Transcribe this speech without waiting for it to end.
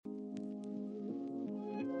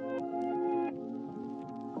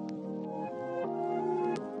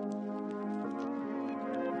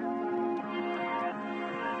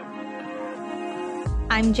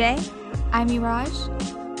I'm Jay. I'm Mirage.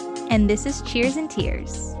 And this is Cheers and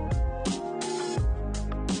Tears.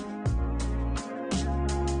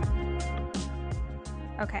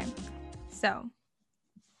 Okay, so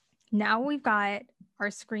now we've got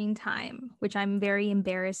our screen time, which I'm very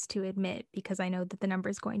embarrassed to admit because I know that the number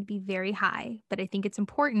is going to be very high, but I think it's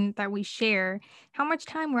important that we share how much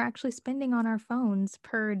time we're actually spending on our phones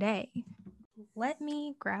per day. Let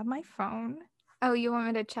me grab my phone. Oh, you want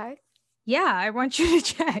me to check? Yeah, I want you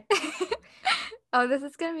to check. Oh, this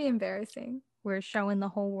is going to be embarrassing. We're showing the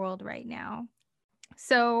whole world right now.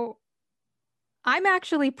 So I'm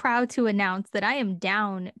actually proud to announce that I am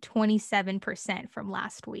down 27% from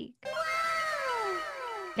last week.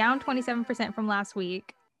 Down 27% from last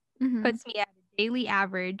week puts me at a daily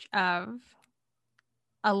average of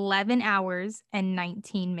 11 hours and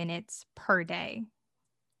 19 minutes per day.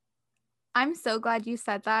 I'm so glad you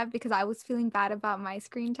said that because I was feeling bad about my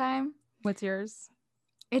screen time. What's yours?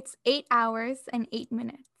 It's 8 hours and 8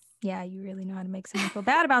 minutes. Yeah, you really know how to make someone feel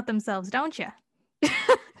bad about themselves, don't you?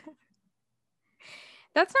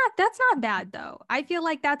 That's not bad though. I feel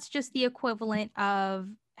like that's just the equivalent of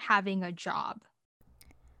having a job.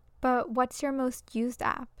 But what's your most used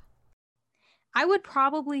app? I would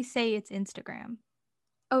probably say it's Instagram.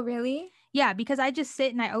 Oh, really? Yeah, because I just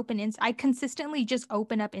sit and I consistently just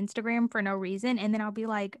open up Instagram for no reason. And then I'll be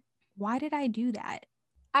like, why did I do that?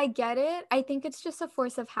 I get it. I think it's just a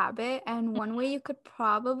force of habit. And one way you could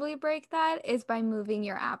probably break that is by moving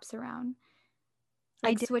your apps around.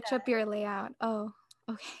 Like switch up your layout. Oh,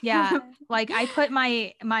 okay. Yeah. Like I put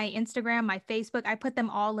my Instagram, my Facebook, I put them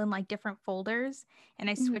all in like different folders and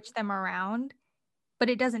I switch them around. But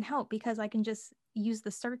it doesn't help because I can just use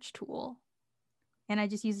the search tool. And I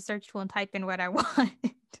just use the search tool and type in what I want.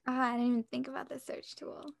 I didn't even think about the search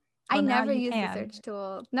tool. Well, I never use the search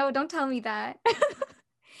tool. No, don't tell me that.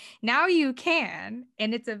 Now you can,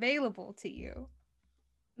 and it's available to you.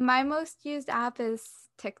 My most used app is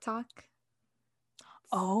TikTok.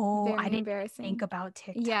 Oh, I didn't think about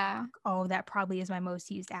TikTok. Yeah. Oh, that probably is my most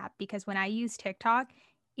used app because when I use TikTok,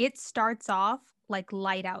 it starts off like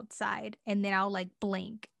light outside and then I'll like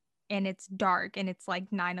blink and it's dark and it's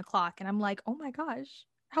like 9 o'clock and I'm like, oh my gosh,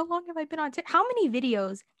 how long have I been on TikTok? How many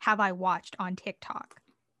videos have I watched on TikTok?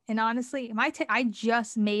 And honestly, I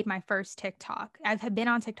just made my first TikTok. I've been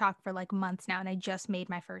on TikTok for like months now and I just made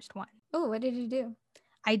my first one. Oh, what did you do?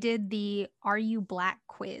 I did the Are You Black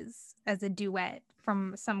quiz as a duet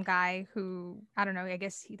from some guy who, I don't know, I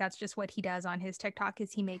guess that's just what he does on his TikTok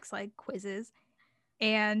is he makes like quizzes.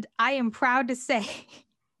 And I am proud to say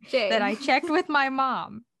that I checked with my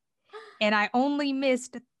mom and I only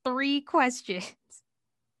missed 3 questions.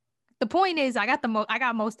 The point is I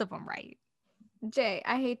got most of them right. Jay,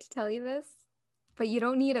 I hate to tell you this, but you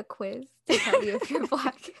don't need a quiz to tell you if you're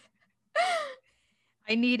black.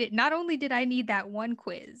 I needed, not only did I need that one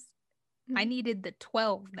quiz, I needed the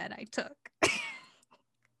 12 that I took.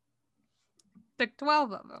 Took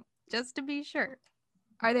 12 of them, just to be sure.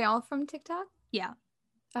 Are they all from TikTok? Yeah.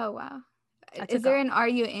 Oh, wow. Is there an Are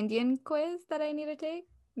You Indian quiz that I need to take?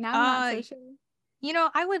 Now I'm not so sure. You know,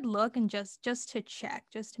 I would look and just to check,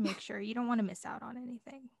 just to make sure. You don't want to miss out on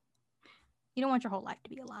anything. You don't want your whole life to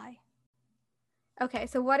be a lie. Okay,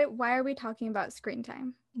 so why are we talking about screen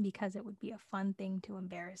time? Because it would be a fun thing to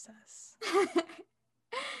embarrass us.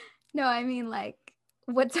 No, I mean, like,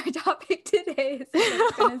 what's our topic today is what I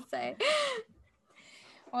was going to say.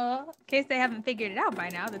 Well, in case they haven't figured it out by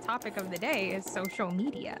now, the topic of the day is social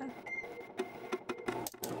media.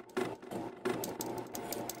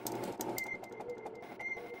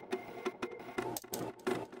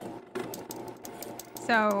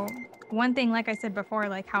 So one thing, like I said before,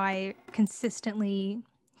 like how I consistently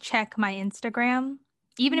check my Instagram,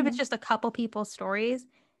 even if it's just a couple people's stories,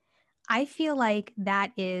 I feel like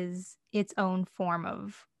that is its own form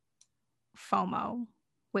of FOMO,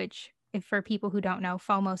 which if for people who don't know,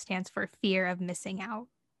 FOMO stands for fear of missing out.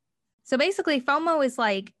 So basically FOMO is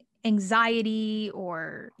like anxiety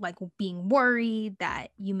or like being worried that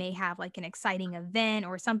you may have like an exciting event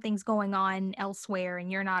or something's going on elsewhere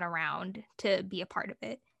and you're not around to be a part of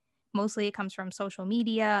it. Mostly it comes from social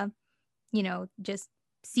media, you know, just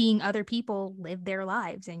seeing other people live their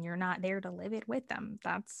lives and you're not there to live it with them.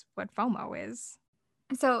 That's what FOMO is.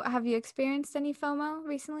 So have you experienced any FOMO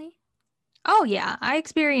recently? Oh, yeah. I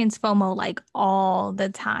experience FOMO like all the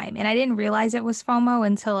time. And I didn't realize it was FOMO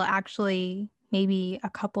until actually maybe a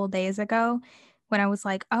couple days ago when I was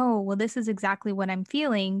like, oh, well, this is exactly what I'm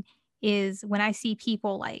feeling is when I see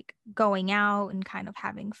people like going out and kind of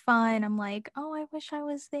having fun. I'm like, oh, I wish I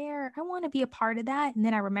was there. I want to be a part of that. And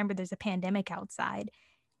then I remember there's a pandemic outside.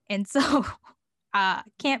 And so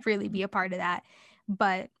can't really be a part of that.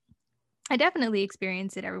 but I definitely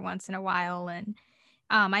experience it every once in a while. And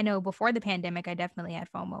I know before the pandemic, I definitely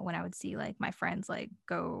had FOMO when I would see like my friends like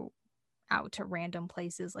go out to random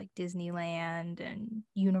places like Disneyland and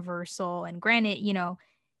Universal. And granted, you know,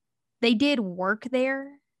 they did work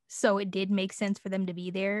there, so it did make sense for them to be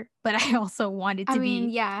there. But I also wanted to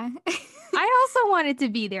yeah. I also wanted to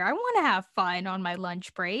be there. I want to have fun on my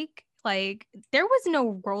lunch break. Like, there was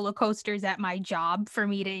no roller coasters at my job for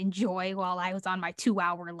me to enjoy while I was on my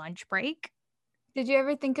 2-hour lunch break. Did you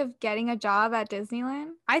ever think of getting a job at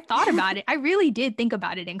Disneyland? I thought about it. I really did think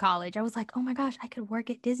about it in college. I was like, oh my gosh, I could work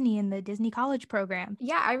at Disney in the Disney College program.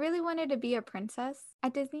 Yeah, I really wanted to be a princess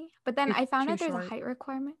at Disney, but then I found out there's a height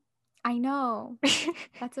requirement. I know.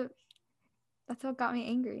 That's what got me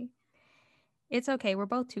angry. It's okay. We're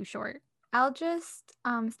both too short. I'll just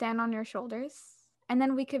stand on your shoulders, and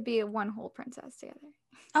then we could be one whole princess together.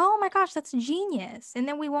 Oh my gosh, that's genius. And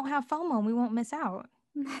then we won't have FOMO and we won't miss out.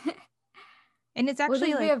 And it's actually we'll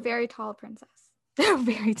just be a very tall princess. A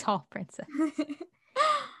very tall princess.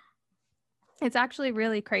 It's actually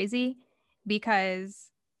really crazy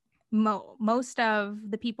because most of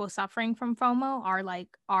the people suffering from FOMO are like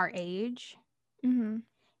our age. Mm-hmm.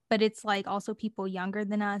 But it's like also people younger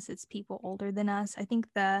than us. It's people older than us. I think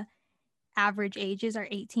the average ages are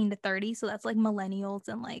 18 to 30. So that's like millennials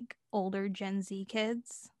and like older Gen Z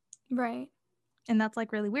kids. Right. And that's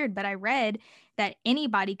like really weird. But I read that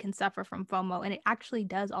anybody can suffer from FOMO. And it actually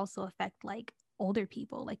does also affect like older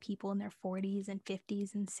people, like people in their 40s and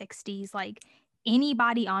 50s and 60s. Like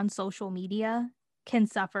anybody on social media can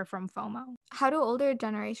suffer from FOMO. How do older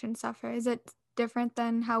generations suffer? Is it different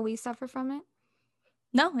than how we suffer from it?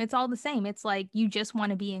 No, it's all the same. It's like you just want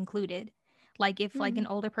to be included. Like if like an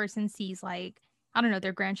older person sees like, I don't know,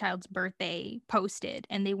 their grandchild's birthday posted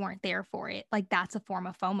and they weren't there for it, like that's a form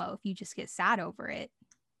of FOMO if you just get sad over it.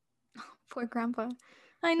 Poor grandpa.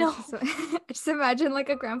 I know. I just imagine like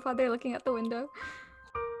a grandfather looking out the window.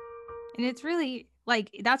 And it's really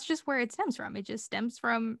like, that's just where it stems from. It just stems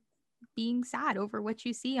from being sad over what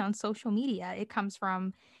you see on social media. It comes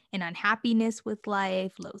from an unhappiness with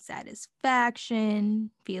life, low satisfaction,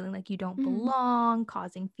 feeling like you don't belong,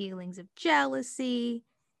 causing feelings of jealousy.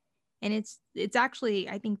 And it's actually,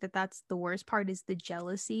 I think that's the worst part is the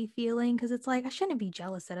jealousy feeling, because it's like I shouldn't be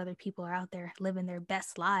jealous that other people are out there living their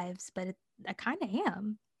best lives, but I kind of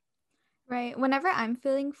am. Right. Whenever I'm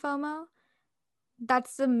feeling FOMO,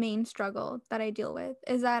 that's the main struggle that I deal with,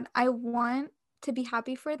 is that I want to be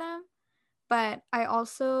happy for them, but I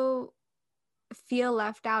also feel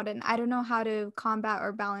left out, and I don't know how to combat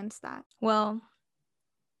or balance that. Well,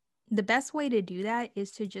 the best way to do that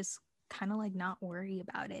is to just kind of like not worry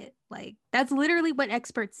about it. Like that's literally what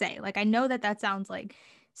experts say. Like I know that sounds like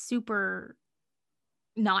super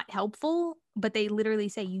not helpful, but they literally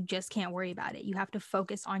say you just can't worry about it. You have to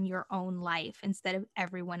focus on your own life instead of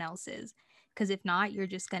everyone else's. Because if not, you're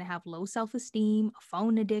just going to have low self-esteem,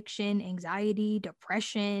 phone addiction, anxiety,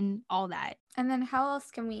 depression, all that. And then how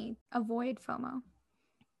else can we avoid FOMO?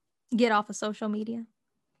 Get off of social media.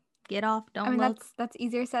 Get off. Don't look. That's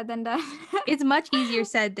easier said than done. It's much easier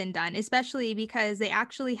said than done, especially because they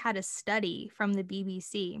actually had a study from the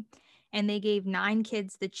BBC and they gave 9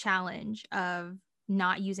 kids the challenge of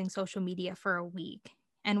not using social media for a week.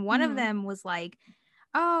 And one of them was like,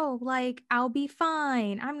 oh, like, I'll be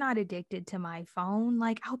fine. I'm not addicted to my phone.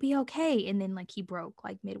 Like, I'll be okay. And then, like, he broke,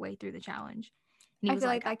 like, midway through the challenge. And I feel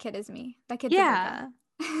like that kid is me. That kid's yeah.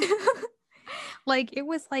 Like, it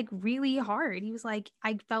was, like, really hard. He was like,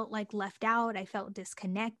 I felt, like, left out. I felt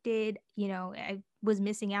disconnected. You know, I was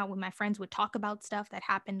missing out when my friends would talk about stuff that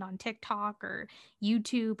happened on TikTok or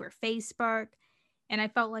YouTube or Facebook. And I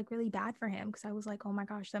felt, like, really bad for him because I was like, oh, my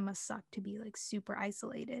gosh, that must suck to be, like, super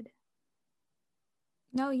isolated.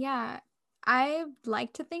 No, yeah. I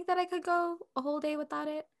like to think that I could go a whole day without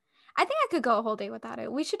it. I think I could go a whole day without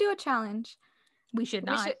it. We should do a challenge. We should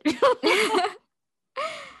not.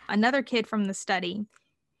 Another kid from the study,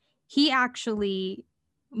 he actually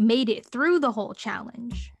made it through the whole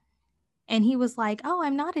challenge. And he was like, oh,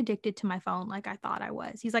 I'm not addicted to my phone like I thought I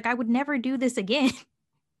was. He's like, I would never do this again.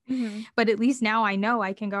 But at least now I know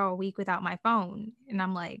I can go a week without my phone. And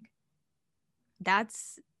I'm like,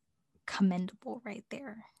 that's commendable right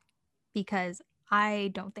there, because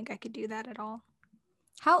I don't think I could do that at all.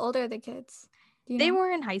 How old are the kids? They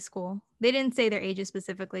were in high school. They didn't say their ages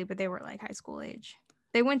specifically, but they were like high school age.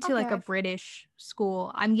 They went to like a British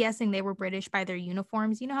school. I'm guessing they were British by their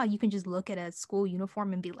uniforms. You know how you can just look at a school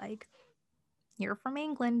uniform and be like, you're from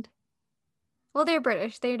England. Well, they're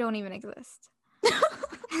British. They don't even exist.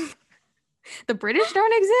 The British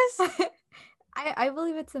don't exist? I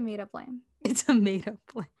believe it's a made-up line. It's a made-up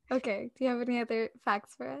line. Okay. Do you have any other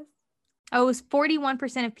facts for us? Oh, it was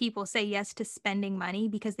 41% of people say yes to spending money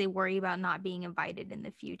because they worry about not being invited in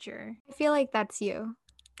the future. I feel like that's you.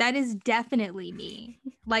 That is definitely me.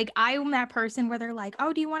 Like, I'm that person where they're like,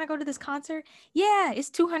 oh, do you want to go to this concert? Yeah, it's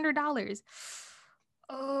 $200.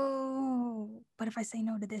 Oh, but if I say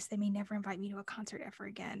no to this, they may never invite me to a concert ever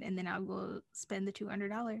again. And then I will spend the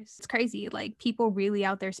 $200. It's crazy. Like, people really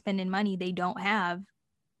out there spending money they don't have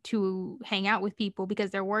to hang out with people because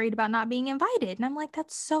they're worried about not being invited. And I'm like,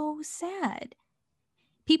 that's so sad.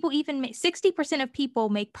 People even make 60% of people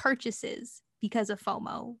make purchases because of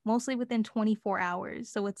FOMO, mostly within 24 hours.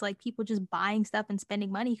 So it's like people just buying stuff and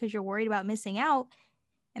spending money because you're worried about missing out.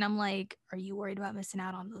 And I'm like, are you worried about missing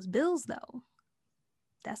out on those bills though?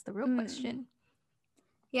 That's the real question.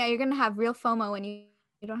 Yeah, you're gonna have real FOMO when you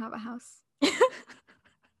don't have a house.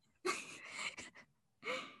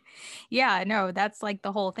 Yeah, no, that's like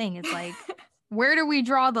the whole thing. It's like, where do we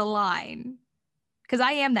draw the line? Because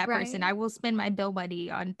I am that person. I will spend my bill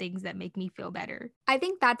money on things that make me feel better. I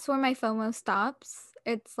think that's where my FOMO stops.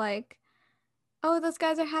 It's like, oh, those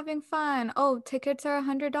guys are having fun. Oh, tickets are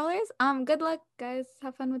 $100. Good luck, guys.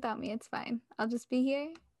 Have fun without me. It's fine. I'll just be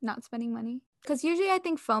here, not spending money. Because usually I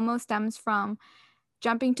think FOMO stems from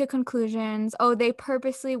jumping to conclusions. Oh, they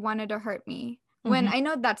purposely wanted to hurt me. When I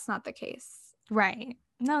know that's not the case. Right.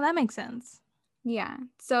 No, that makes sense. Yeah.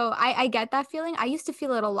 So I get that feeling. I used to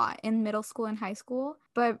feel it a lot in middle school and high school.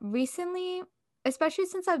 But recently, especially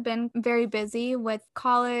since I've been very busy with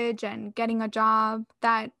college and getting a job,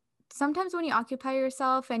 that sometimes when you occupy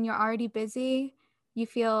yourself and you're already busy, you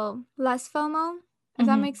feel less FOMO. Does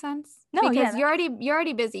that make sense? No, because yeah. you're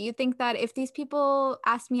already busy. You think that if these people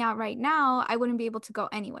asked me out right now, I wouldn't be able to go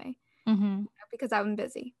anyway because I'm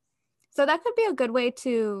busy. So that could be a good way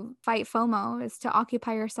to fight FOMO, is to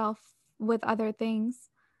occupy yourself with other things.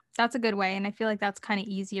 That's a good way. And I feel like that's kind of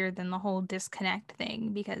easier than the whole disconnect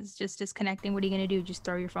thing, because just disconnecting, what are you going to do? Just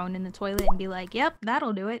throw your phone in the toilet and be like, yep,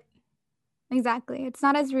 that'll do it. Exactly. It's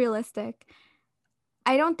not as realistic.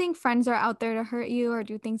 I don't think friends are out there to hurt you or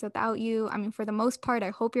do things without you. I mean, for the most part, I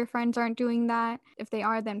hope your friends aren't doing that. If they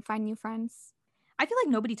are, then find new friends. I feel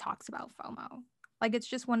like nobody talks about FOMO. Like, it's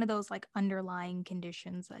just one of those like underlying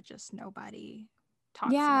conditions that just nobody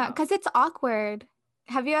talks about. Yeah, because it's awkward.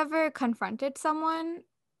 Have you ever confronted someone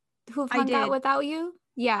who hung out without you?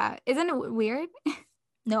 Yeah. Isn't it weird?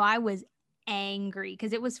 No, I was angry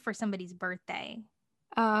because it was for somebody's birthday.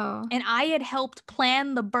 Oh. And I had helped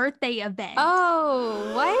plan the birthday event.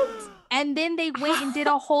 Oh, what? And then they went and did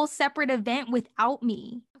a whole separate event without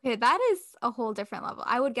me. Okay, that is a whole different level.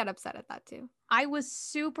 I would get upset at that too. I was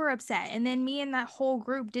super upset. And then me and that whole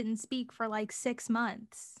group didn't speak for like 6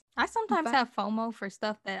 months. I sometimes have FOMO for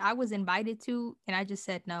stuff that I was invited to and I just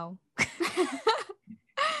said no.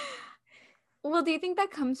 Well, do you think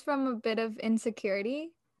that comes from a bit of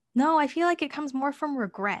insecurity? No, I feel like it comes more from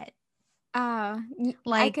regret.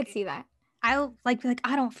 Like, I could see that. I'll like be like,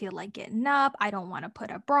 I don't feel like getting up. I don't want to put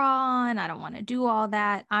a bra on. I don't want to do all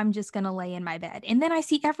that. I'm just going to lay in my bed. And then I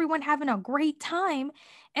see everyone having a great time.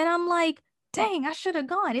 And I'm like, dang, I should have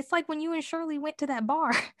gone. It's like when you and Shirley went to that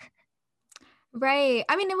bar. Right.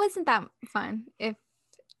 I mean, it wasn't that fun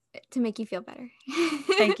to make you feel better.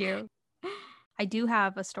 Thank you. I do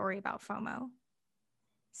have a story about FOMO.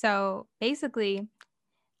 So basically,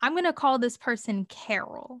 I'm going to call this person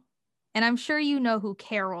Carol. And I'm sure you know who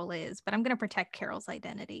Carol is, but I'm going to protect Carol's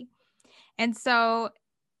identity. And so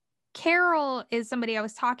Carol is somebody I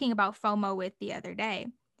was talking about FOMO with the other day.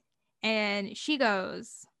 And she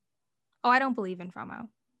goes, oh, I don't believe in FOMO.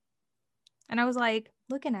 And I was like,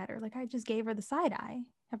 looking at her, like I just gave her the side eye.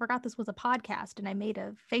 I forgot this was a podcast and I made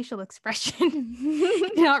a facial expression,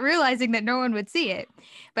 not realizing that no one would see it.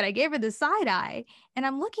 But I gave her the side eye and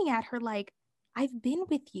I'm looking at her like, I've been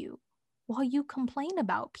with you while you complain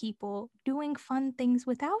about people doing fun things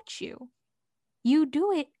without you. You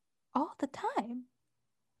do it all the time.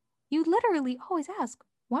 You literally always ask,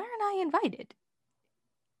 why aren't I invited?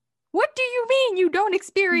 What do you mean you don't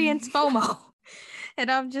experience FOMO? And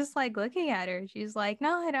I'm just like looking at her. She's like,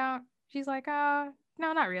 no, I don't. She's like, no,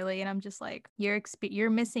 not really. And I'm just like, you're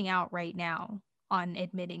missing out right now on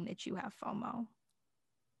admitting that you have FOMO.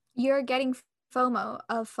 You're getting FOMO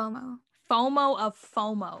of FOMO. FOMO of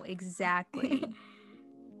FOMO, exactly.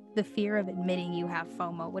 The fear of admitting you have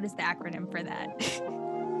FOMO. What is the acronym for that?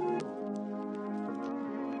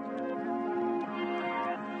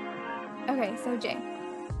 Okay, so Jay.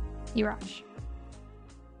 Yurash.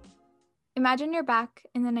 Imagine you're back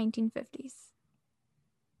in the 1950s.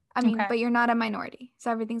 I mean, but you're not a minority, so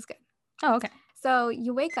everything's good. Oh, okay. So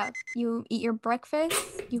you wake up, you eat your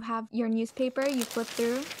breakfast, you have your newspaper, you flip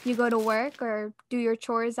through, you go to work or do your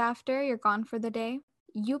chores after, you're gone for the day.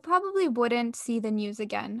 You probably wouldn't see the news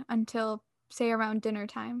again until, say, around dinner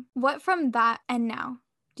time. What from that and now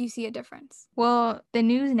do you see a difference? Well, the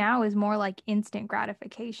news now is more like instant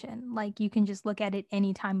gratification. Like you can just look at it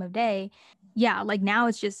any time of day. Yeah, like now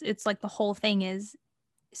it's like the whole thing is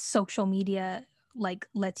social media like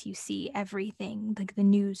lets you see everything, like the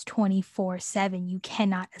news 24/7. You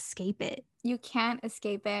cannot escape it. You can't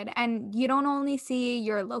escape it. And you don't only see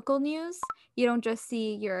your local news, you don't just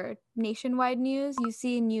see your nationwide news, you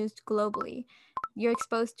see news globally. You're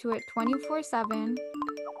exposed to it 24/7,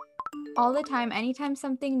 all the time. Anytime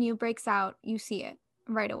something new breaks out, you see it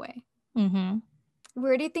right away. Mm-hmm.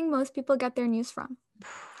 Where do you think most people get their news from?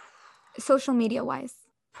 Social media wise.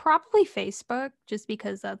 Probably Facebook, just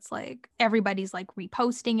because that's like everybody's like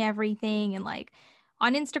reposting everything. And like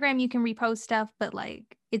on Instagram you can repost stuff, but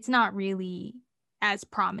like it's not really as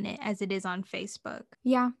prominent as it is on Facebook.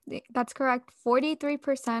 Yeah, that's correct.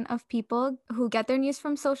 43% of people who get their news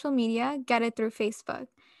from social media get it through Facebook,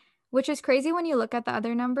 which is crazy when you look at the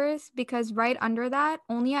other numbers, because right under that,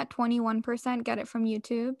 only at 21% get it from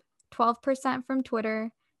YouTube, 12% from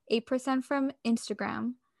Twitter, 8% from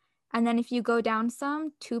Instagram. And then if you go down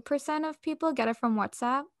some, 2% of people get it from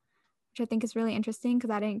WhatsApp, which I think is really interesting because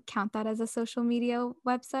I didn't count that as a social media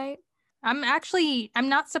website. I'm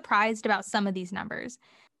not surprised about some of these numbers.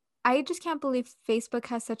 I just can't believe Facebook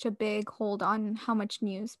has such a big hold on how much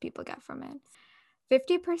news people get from it.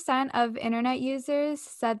 50% of internet users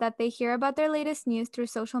said that they hear about their latest news through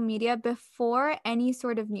social media before any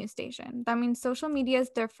sort of news station. That means social media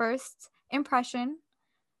is their first impression.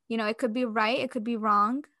 You know, it could be right, it could be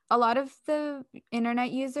wrong. A lot of the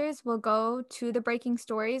internet users will go to the breaking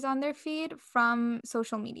stories on their feed from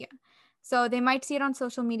social media. So they might see it on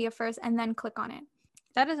social media first and then click on it.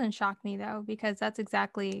 That doesn't shock me though, because that's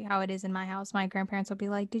exactly how it is in my house. My grandparents will be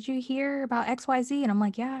like, "Did you hear about XYZ?" And I'm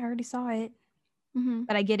like, "Yeah, I already saw it." Mm-hmm.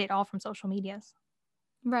 But I get it all from social medias.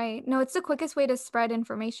 Right. No, it's the quickest way to spread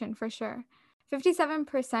information for sure.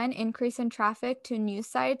 57% increase in traffic to news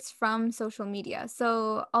sites from social media.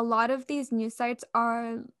 So a lot of these news sites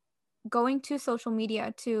are going to social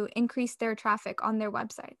media to increase their traffic on their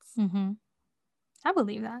websites. Mm-hmm. I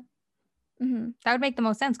believe that. Mm-hmm. That would make the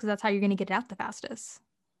most sense because that's how you're going to get it out the fastest.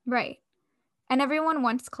 Right. And everyone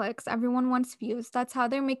wants clicks, everyone wants views. That's how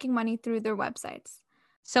they're making money through their websites.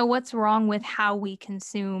 So what's wrong with how we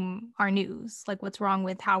consume our news? Like what's wrong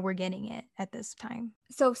with how we're getting it at this time?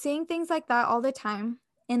 So seeing things like that all the time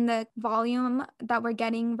in the volume that we're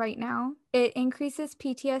getting right now, it increases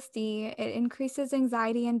PTSD, it increases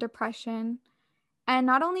anxiety and depression. And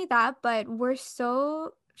not only that, but we're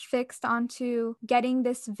so fixed onto getting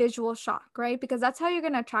this visual shock, right? Because that's how you're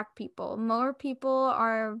going to attract people. More people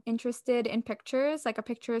are interested in pictures, like a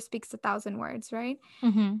picture speaks 1,000 words, right?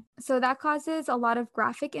 Mm-hmm. So that causes a lot of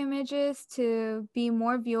graphic images to be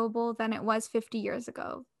more viewable than it was 50 years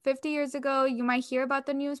ago. 50 years ago, you might hear about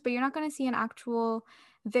the news, but you're not going to see an actual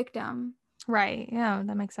victim. Right. Yeah,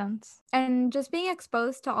 that makes sense. And just being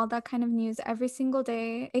exposed to all that kind of news every single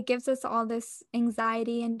day, it gives us all this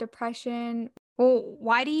anxiety and depression. Well,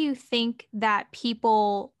 why do you think that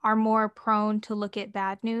people are more prone to look at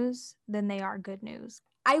bad news than they are good news?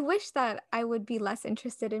 I wish that I would be less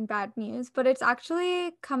interested in bad news, but it's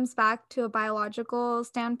actually comes back to a biological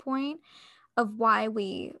standpoint of why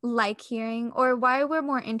we like hearing, or why we're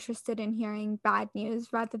more interested in hearing bad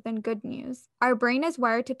news rather than good news. Our brain is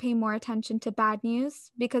wired to pay more attention to bad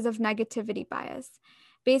news because of negativity bias.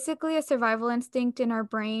 Basically, a survival instinct in our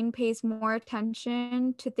brain pays more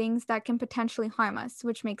attention to things that can potentially harm us,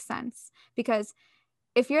 which makes sense. Because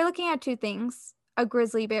if you're looking at two things, a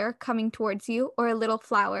grizzly bear coming towards you or a little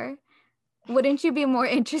flower, wouldn't you be more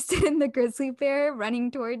interested in the grizzly bear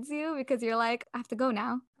running towards you because you're like, I have to go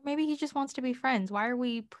now? Maybe he just wants to be friends. Why are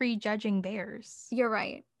we prejudging bears? You're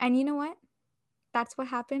right. And you know what? That's what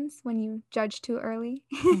happens when you judge too early.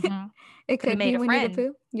 Mm-hmm. It could be Winnie the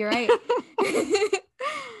Pooh. You're right.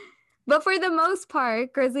 But for the most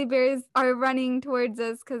part, grizzly bears are running towards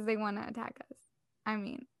us because they want to attack us. I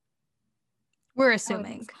mean, We're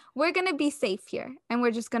assuming. We're going to be safe here and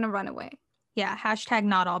we're just going to run away. Yeah, hashtag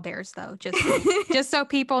not all bears though, just so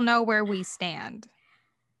people know where we stand.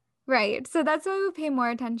 Right. So that's why we pay more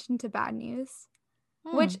attention to bad news,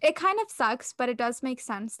 which it kind of sucks, but it does make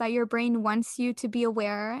sense that your brain wants you to be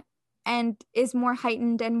aware and is more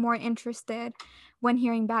heightened and more interested when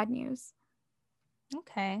hearing bad news.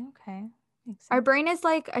 Okay. Our brain is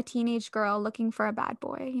like a teenage girl looking for a bad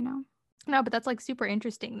boy, you know? No, but that's like super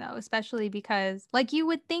interesting though, especially because like you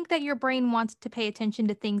would think that your brain wants to pay attention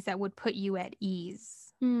to things that would put you at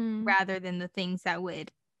ease Hmm. rather than the things that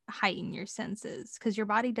would heighten your senses because your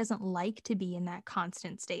body doesn't like to be in that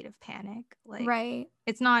constant state of panic. Like Right.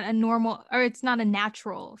 it's not a normal or it's not a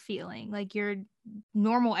natural feeling. Like your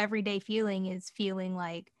normal everyday feeling is feeling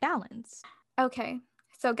like balance. Okay,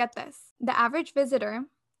 so get this. The average visitor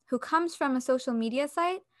who comes from a social media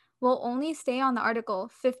site will only stay on the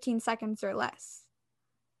article 15 seconds or less.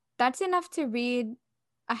 That's enough to read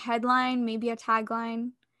a headline, maybe a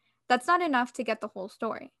tagline. That's not enough to get the whole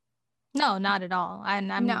story. No, not at all.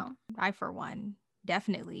 No. I for one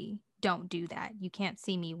definitely don't do that. You can't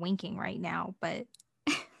see me winking right now, but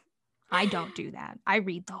I don't do that. I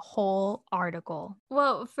read the whole article.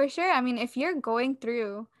 Well, for sure. I mean, if you're going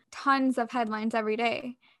through tons of headlines every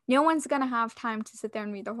day, no one's going to have time to sit there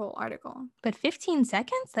and read the whole article. But 15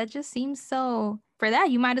 seconds? That just seems so. For that,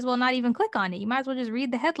 you might as well not even click on it. You might as well just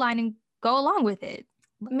read the headline and go along with it.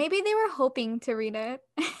 Maybe they were hoping to read it.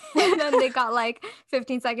 And then they got like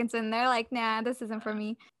 15 seconds in there, like, nah, this isn't for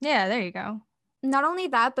me. Yeah, there you go. Not only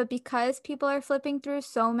that, but because people are flipping through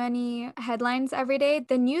so many headlines every day,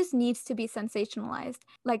 the news needs to be sensationalized.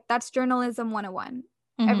 Like, that's journalism 101.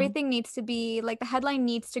 Mhm. Everything needs to be like the headline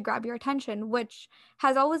needs to grab your attention, which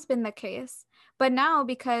has always been the case. But now,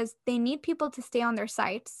 because they need people to stay on their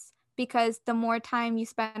sites, because the more time you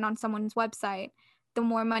spend on someone's website, the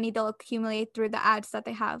more money they'll accumulate through the ads that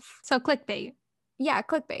they have. So clickbait. Yeah,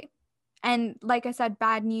 clickbait. And like I said,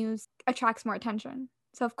 bad news attracts more attention.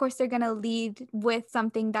 So of course they're going to lead with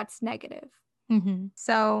something that's negative.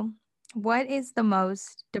 So, what is the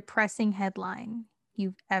most depressing headline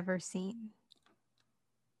you've ever seen?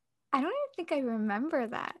 I don't even think I remember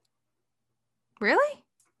that. Really?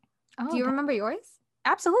 Do you remember yours?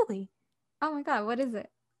 Absolutely. Oh my God, what is it?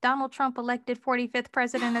 Donald Trump elected 45th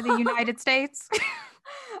president of the United States.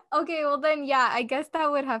 Okay, well then, yeah, I guess that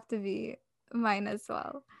would have to be mine as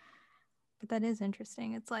well. But that is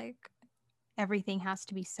interesting. It's like everything has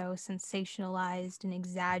to be so sensationalized and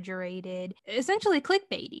exaggerated. Essentially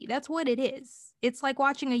clickbaity. That's what it is. It's like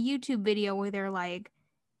watching a YouTube video where they're like,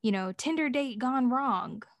 you know, Tinder date gone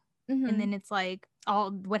wrong. Mm-hmm. And then it's like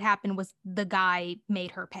all what happened was the guy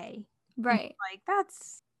made her pay. Right. Like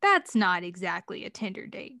that's not exactly a Tinder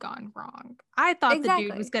date gone wrong. I thought the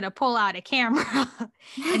dude was going to pull out a camera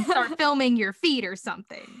and start filming your feet or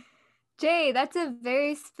something. Jay, that's a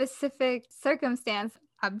very specific circumstance.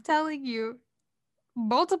 I'm telling you,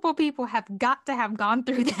 multiple people have got to have gone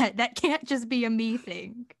through that. That can't just be a me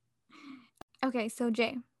thing. Okay, so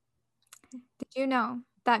Jay, did you know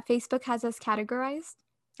that Facebook has us categorized?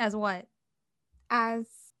 As what? As,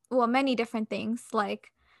 well, many different things.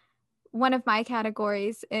 Like, one of my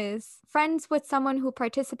categories is friends with someone who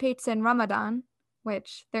participates in Ramadan,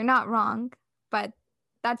 which they're not wrong, but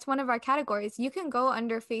that's one of our categories. You can go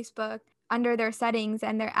under Facebook, under their settings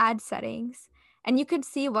and their ad settings, and you could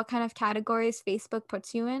see what kind of categories Facebook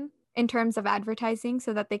puts you in terms of advertising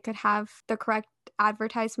so that they could have the correct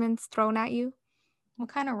advertisements thrown at you. What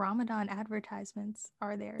kind of Ramadan advertisements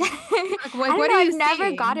are there? Like, what are you I've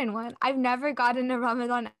never gotten one. I've never gotten a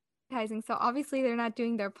Ramadan advertising, so obviously they're not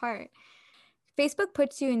doing their part. Facebook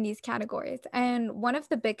puts you in these categories, and one of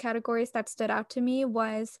the big categories that stood out to me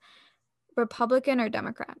was Republican or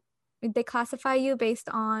Democrat. They classify you based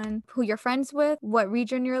on who you're friends with, what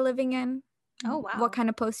region you're living in, oh wow, what kind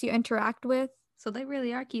of posts you interact with. So they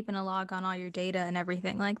really are keeping a log on all your data and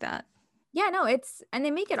everything like that. Yeah, no, and they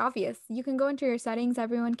make it obvious. You can go into your settings,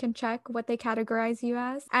 everyone can check what they categorize you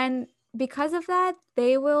as. And because of that,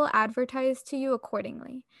 they will advertise to you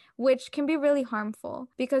accordingly, which can be really harmful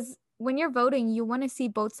because when you're voting, you want to see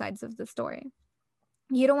both sides of the story.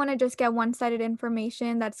 You don't want to just get one-sided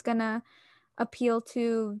information that's going to appeal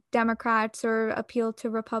to Democrats or appeal to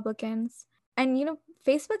Republicans. And,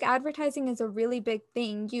 Facebook advertising is a really big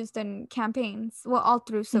thing used in campaigns, well, all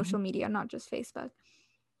through social media, not just Facebook.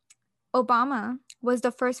 Obama was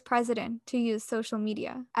the first president to use social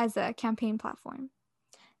media as a campaign platform.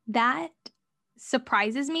 That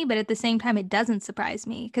surprises me, but at the same time, it doesn't surprise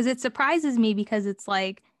me because it surprises me because it's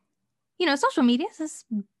like, social media has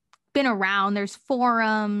been around. There's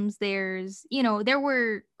forums, there's, there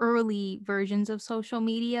were early versions of social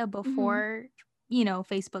media before,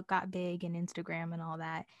 Facebook got big and Instagram and all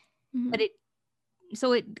that. But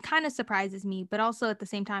so it kind of surprises me, but also at the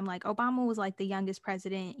same time, like Obama was like the youngest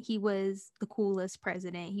president. He was the coolest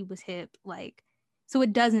president. He was hip. Like, so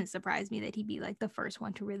it doesn't surprise me that he'd be like the first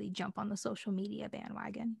one to really jump on the social media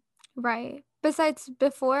bandwagon. Right. Besides,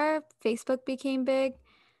 before Facebook became big,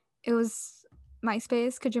 it was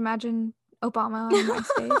MySpace. Could you imagine Obama on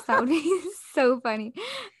MySpace? That would be so funny.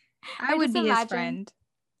 I would be his friend.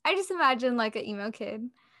 I just imagine like an emo kid,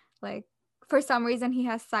 like for some reason he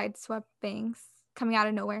has side swept bangs coming out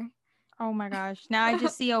of nowhere. Oh my gosh. Now I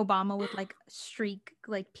just see Obama with like streak,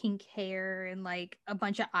 like pink hair and like a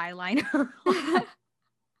bunch of eyeliner. So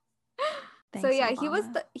Thanks, yeah,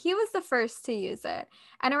 Obama. he was the first to use it.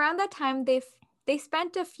 And around that time they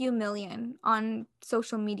spent a few million on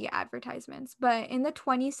social media advertisements. But in the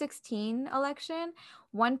 2016 election,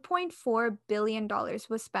 $1.4 billion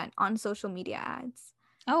was spent on social media ads.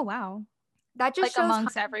 Oh wow. That just Like shows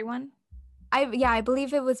amongst everyone. I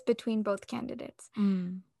believe it was between both candidates.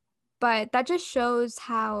 Mm. But that just shows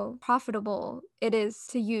how profitable it is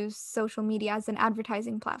to use social media as an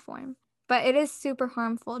advertising platform. But it is super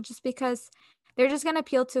harmful just because they're just going to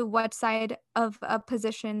appeal to what side of a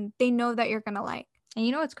position they know that you're going to like. And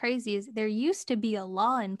you know what's crazy is there used to be a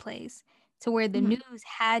law in place to where the news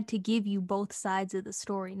had to give you both sides of the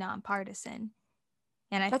story, nonpartisan.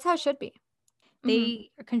 And that's how it should be. They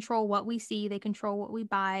control what we see, they control what we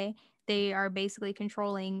buy. They are basically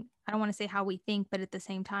controlling, I don't want to say how we think, but at the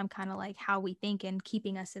same time, kind of like how we think and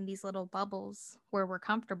keeping us in these little bubbles where we're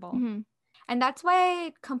comfortable. And that's why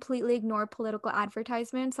I completely ignore political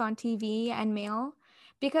advertisements on TV and mail.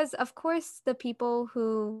 Because, of course, the people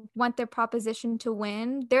who want their proposition to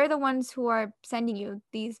win, they're the ones who are sending you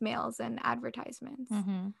these mails and advertisements.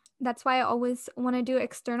 That's why I always want to do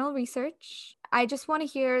external research. I just want to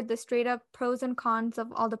hear the straight up pros and cons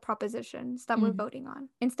of all the propositions that we're voting on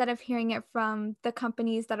instead of hearing it from the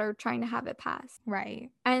companies that are trying to have it passed.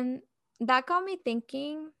 Right. And that got me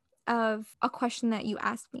thinking of a question that you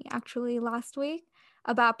asked me actually last week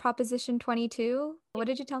about Proposition 22. What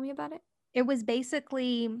did you tell me about it? It was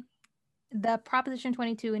basically the Proposition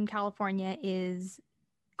 22 in California is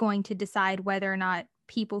going to decide whether or not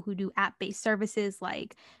people who do app-based services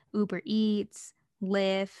like Uber Eats,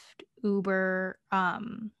 Lyft, Uber,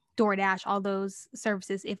 DoorDash, all those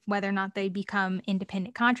services, if whether or not they become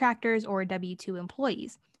independent contractors or W-2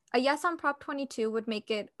 employees. A yes on Prop 22 would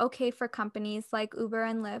make it okay for companies like Uber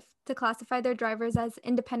and Lyft to classify their drivers as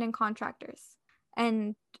independent contractors.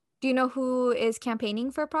 And do you know who is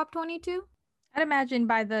campaigning for Prop 22? I'd imagine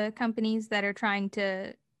by the companies that are trying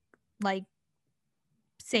to like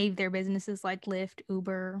save their businesses like Lyft,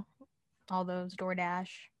 Uber, all those, DoorDash.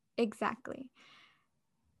 Exactly.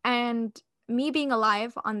 And me being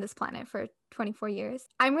alive on this planet for 24 years,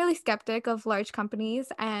 I'm really skeptic of large companies,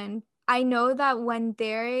 and I know that when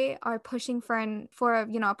they are pushing for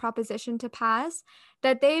a proposition to pass,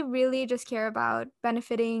 that they really just care about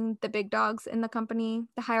benefiting the big dogs in the company,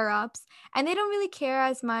 the higher ups, and they don't really care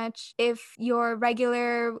as much if your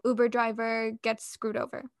regular Uber driver gets screwed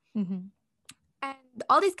over. And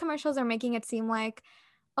all these commercials are making it seem like,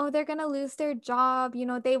 oh, they're going to lose their job. You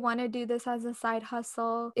know, they want to do this as a side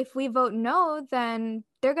hustle. If we vote no, then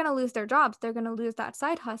they're going to lose their jobs. They're going to lose that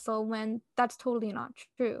side hustle when that's totally not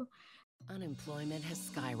true. Unemployment has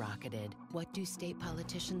skyrocketed. What do state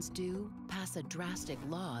politicians do? Pass a drastic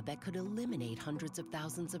law that could eliminate hundreds of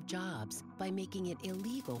thousands of jobs by making it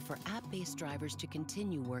illegal for app-based drivers to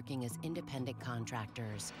continue working as independent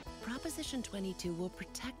contractors. Proposition 22 will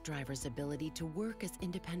protect drivers' ability to work as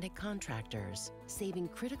independent contractors, saving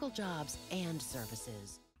critical jobs and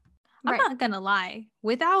services. I'm not gonna lie,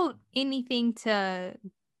 without anything to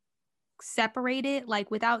separate it,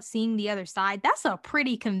 like without seeing the other side, that's a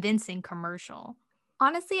pretty convincing commercial.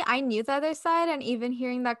 Honestly, I knew the other side, and even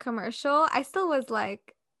hearing that commercial, I still was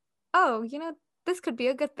like, oh, this could be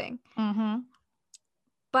a good thing.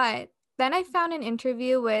 But then I found an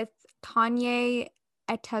interview with Tanya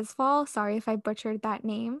Etesval. Sorry if I butchered that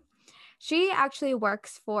name. She actually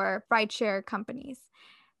works for rideshare companies.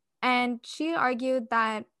 And she argued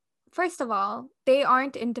that, first of all, they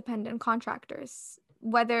aren't independent contractors.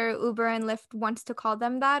 Whether Uber and Lyft wants to call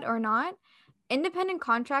them that or not, independent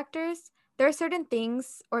contractors, there are certain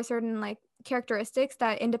things or certain characteristics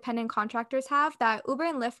that independent contractors have that Uber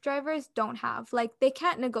and Lyft drivers don't have. Like, they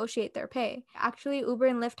can't negotiate their pay. Actually, Uber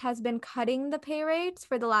and Lyft has been cutting the pay rates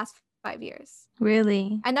for the last 5 years.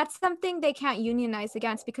 Really? And that's something they can't unionize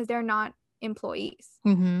against because they're not employees.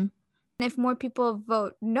 If more people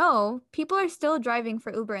vote no, people are still driving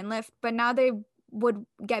for Uber and Lyft, but now they would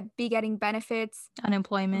be getting benefits.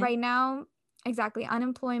 Unemployment. Right now, exactly.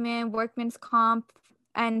 Unemployment, workman's comp,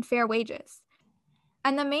 and fair wages.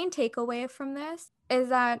 And the main takeaway from this is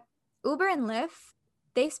that Uber and Lyft,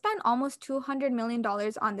 they spent almost $200 million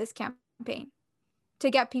on this campaign to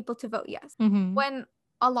get people to vote yes. When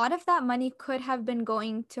a lot of that money could have been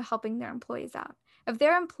going to helping their employees out. If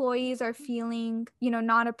their employees are feeling,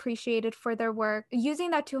 not appreciated for their work,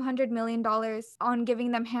 using that $200 million on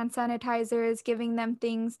giving them hand sanitizers, giving them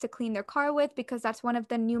things to clean their car with, because that's one of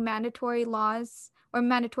the new mandatory laws or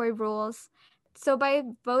mandatory rules. So by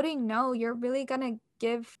voting no, you're really going to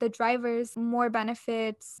give the drivers more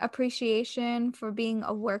benefits, appreciation for being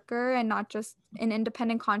a worker and not just an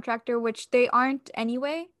independent contractor, which they aren't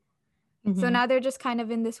anyway. So now they're just kind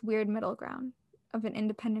of in this weird middle ground of an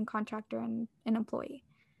independent contractor and an employee.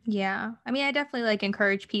 Yeah. I mean, I definitely like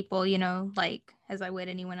encourage people, like as I would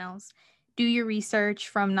anyone else, do your research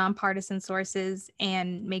from nonpartisan sources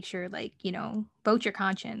and make sure vote your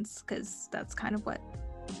conscience, because that's kind of what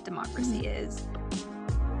democracy is.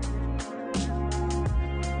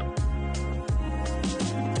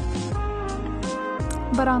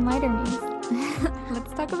 But on lighter news,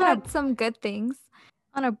 let's talk about some good things.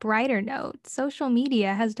 On a brighter note, social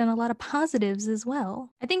media has done a lot of positives as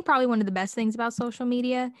well. I think probably one of the best things about social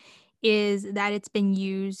media is that it's been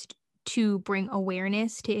used to bring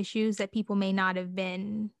awareness to issues that people may not have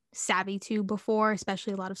been savvy to before,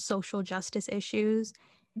 especially a lot of social justice issues.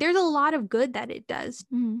 There's a lot of good that it does.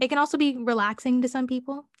 It can also be relaxing to some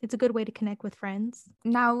people. It's a good way to connect with friends.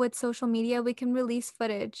 Now with social media, we can release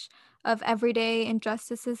footage of everyday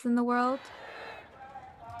injustices in the world.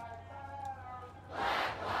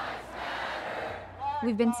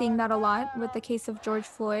 We've been seeing that a lot with the case of George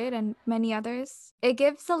Floyd and many others. It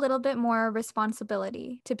gives a little bit more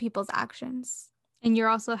responsibility to people's actions. And you're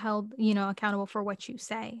also held, accountable for what you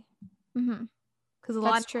say. Because a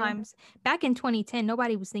lot of times, back in 2010,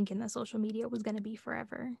 nobody was thinking that social media was going to be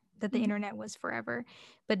forever, that the internet was forever.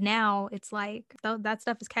 But now it's like that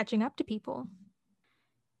stuff is catching up to people.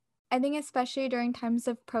 I think especially during times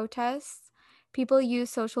of protests, people use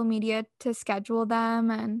social media to schedule them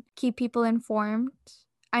and keep people informed.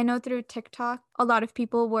 I know through TikTok, a lot of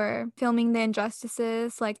people were filming the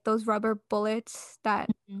injustices, like those rubber bullets that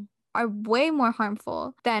are way more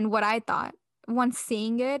harmful than what I thought. Once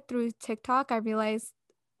seeing it through TikTok, I realized,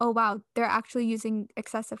 oh, wow, they're actually using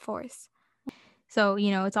excessive force. So,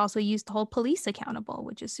 it's also used to hold police accountable,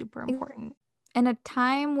 which is super important. In a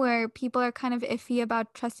time where people are kind of iffy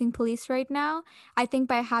about trusting police right now, I think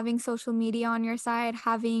by having social media on your side,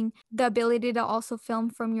 having the ability to also film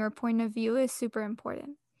from your point of view is super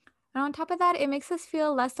important. And on top of that, it makes us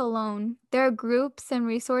feel less alone. There are groups and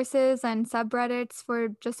resources and subreddits for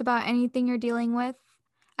just about anything you're dealing with.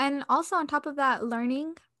 And also on top of that,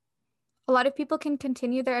 learning. A lot of people can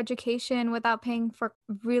continue their education without paying for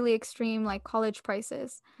really extreme college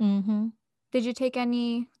prices. Did you take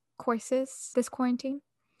any courses this quarantine?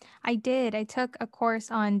 I did. I took a course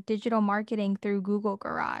on digital marketing through Google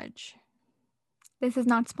Garage. This is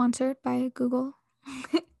not sponsored by Google.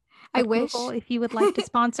 I wish. Google, if you would like to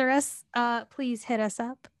sponsor us, please hit us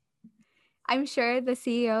up. I'm sure the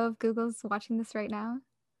CEO of Google's watching this right now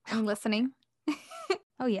and listening.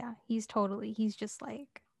 Oh yeah, he's just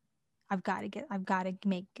like, I've got to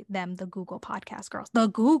make them the Google podcast girls. The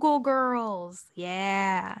Google girls.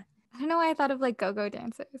 Yeah. I don't know why I thought of go-go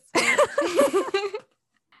dancers.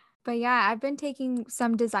 But yeah, I've been taking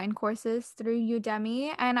some design courses through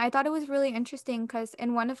Udemy, and I thought it was really interesting because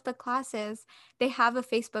in one of the classes, they have a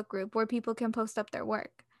Facebook group where people can post up their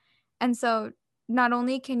work. And so not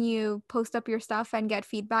only can you post up your stuff and get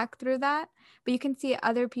feedback through that, but you can see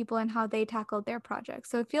other people and how they tackled their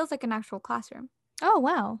projects. So it feels like an actual classroom. Oh,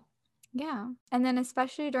 wow. Yeah. And then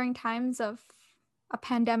especially during times of a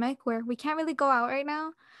pandemic where we can't really go out right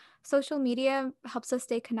now, social media helps us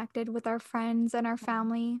stay connected with our friends and our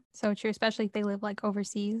family. So true, especially if they live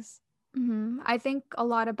overseas. I think a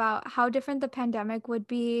lot about how different the pandemic would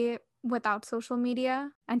be without social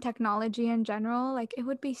media and technology in general. It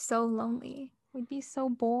would be so lonely. We'd be so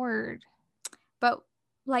bored. But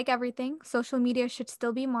like everything, social media should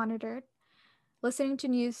still be monitored. Listening to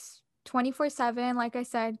news 24/7, like I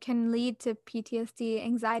said, can lead to PTSD,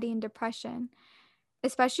 anxiety, and depression,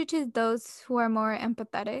 especially to those who are more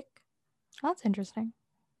empathetic. That's interesting.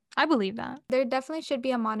 I believe that. There definitely should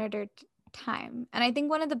be a monitored time. And I think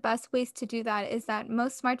one of the best ways to do that is that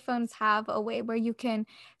most smartphones have a way where you can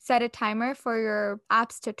set a timer for your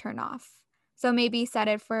apps to turn off. So maybe set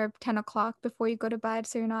it for 10 o'clock before you go to bed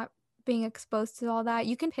so you're not being exposed to all that.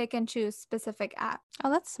 You can pick and choose specific apps. Oh,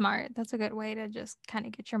 that's smart. That's a good way to just kind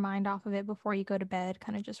of get your mind off of it before you go to bed,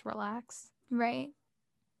 kind of just relax. Right.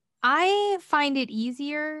 I find it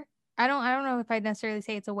easier. I don't know if I'd necessarily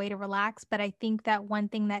say it's a way to relax, but I think that one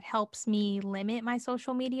thing that helps me limit my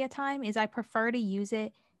social media time is I prefer to use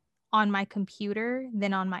it on my computer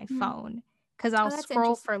than on my phone, because I'll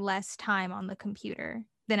scroll for less time on the computer.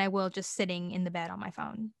 than I will just sitting in the bed on my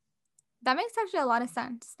phone. That makes actually a lot of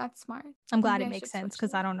sense. That's smart. I'm glad Maybe it I makes should sense switch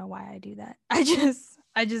because to I don't know why I do that. I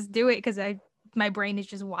just do it because my brain is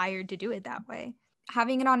just wired to do it that way.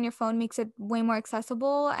 Having it on your phone makes it way more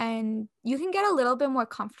accessible, and you can get a little bit more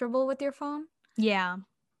comfortable with your phone. Yeah.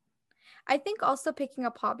 I think also picking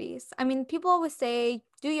up hobbies. I mean, people always say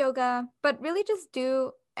do yoga, but really just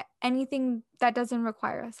do anything that doesn't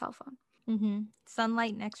require a cell phone.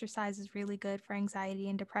 Sunlight and exercise is really good for anxiety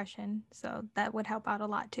and depression. So that would help out a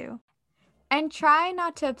lot too. And try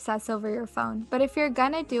not to obsess over your phone. But if you're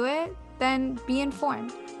gonna do it, then be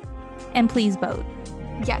informed. And please vote.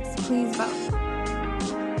 Yes, please vote.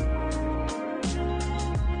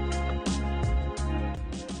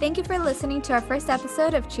 Thank you for listening to our first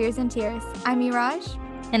episode of Cheers and Tears. I'm Miraj.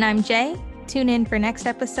 And I'm Jay. Tune in for next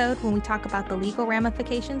episode when we talk about the legal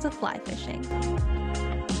ramifications of fly fishing.